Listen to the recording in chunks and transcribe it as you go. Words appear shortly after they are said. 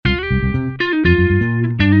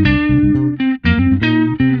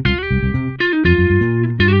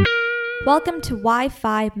Welcome to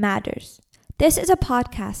Wi-Fi Matters. This is a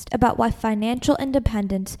podcast about why financial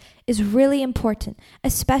independence is really important,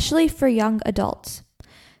 especially for young adults.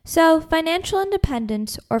 So, financial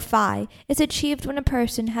independence, or FI, is achieved when a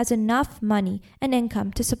person has enough money and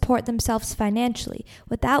income to support themselves financially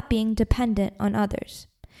without being dependent on others.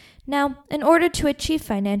 Now, in order to achieve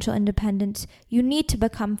financial independence, you need to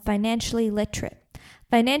become financially literate.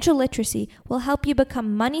 Financial literacy will help you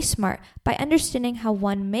become money smart by understanding how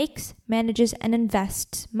one makes, manages, and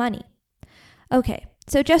invests money. Okay,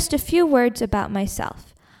 so just a few words about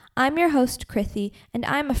myself. I'm your host, Krithi, and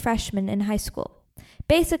I'm a freshman in high school.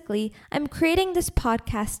 Basically, I'm creating this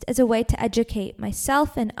podcast as a way to educate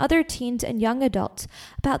myself and other teens and young adults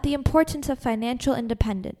about the importance of financial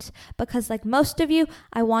independence because, like most of you,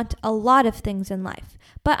 I want a lot of things in life,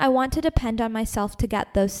 but I want to depend on myself to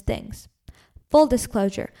get those things. Full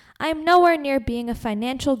disclosure, I am nowhere near being a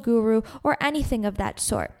financial guru or anything of that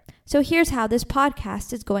sort. So here's how this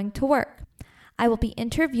podcast is going to work. I will be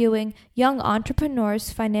interviewing young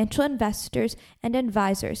entrepreneurs, financial investors, and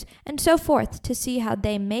advisors, and so forth to see how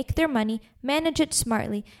they make their money, manage it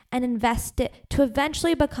smartly, and invest it to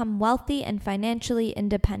eventually become wealthy and financially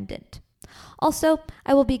independent. Also,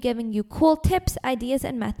 I will be giving you cool tips, ideas,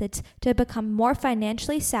 and methods to become more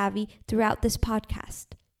financially savvy throughout this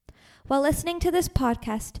podcast. While listening to this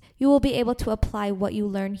podcast, you will be able to apply what you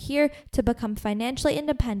learn here to become financially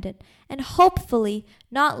independent and hopefully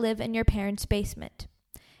not live in your parents' basement.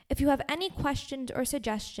 If you have any questions or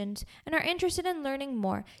suggestions and are interested in learning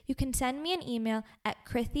more, you can send me an email at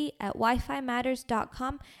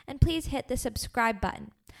krithi@wifimatters.com and please hit the subscribe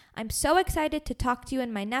button. I'm so excited to talk to you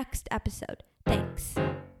in my next episode. Thanks.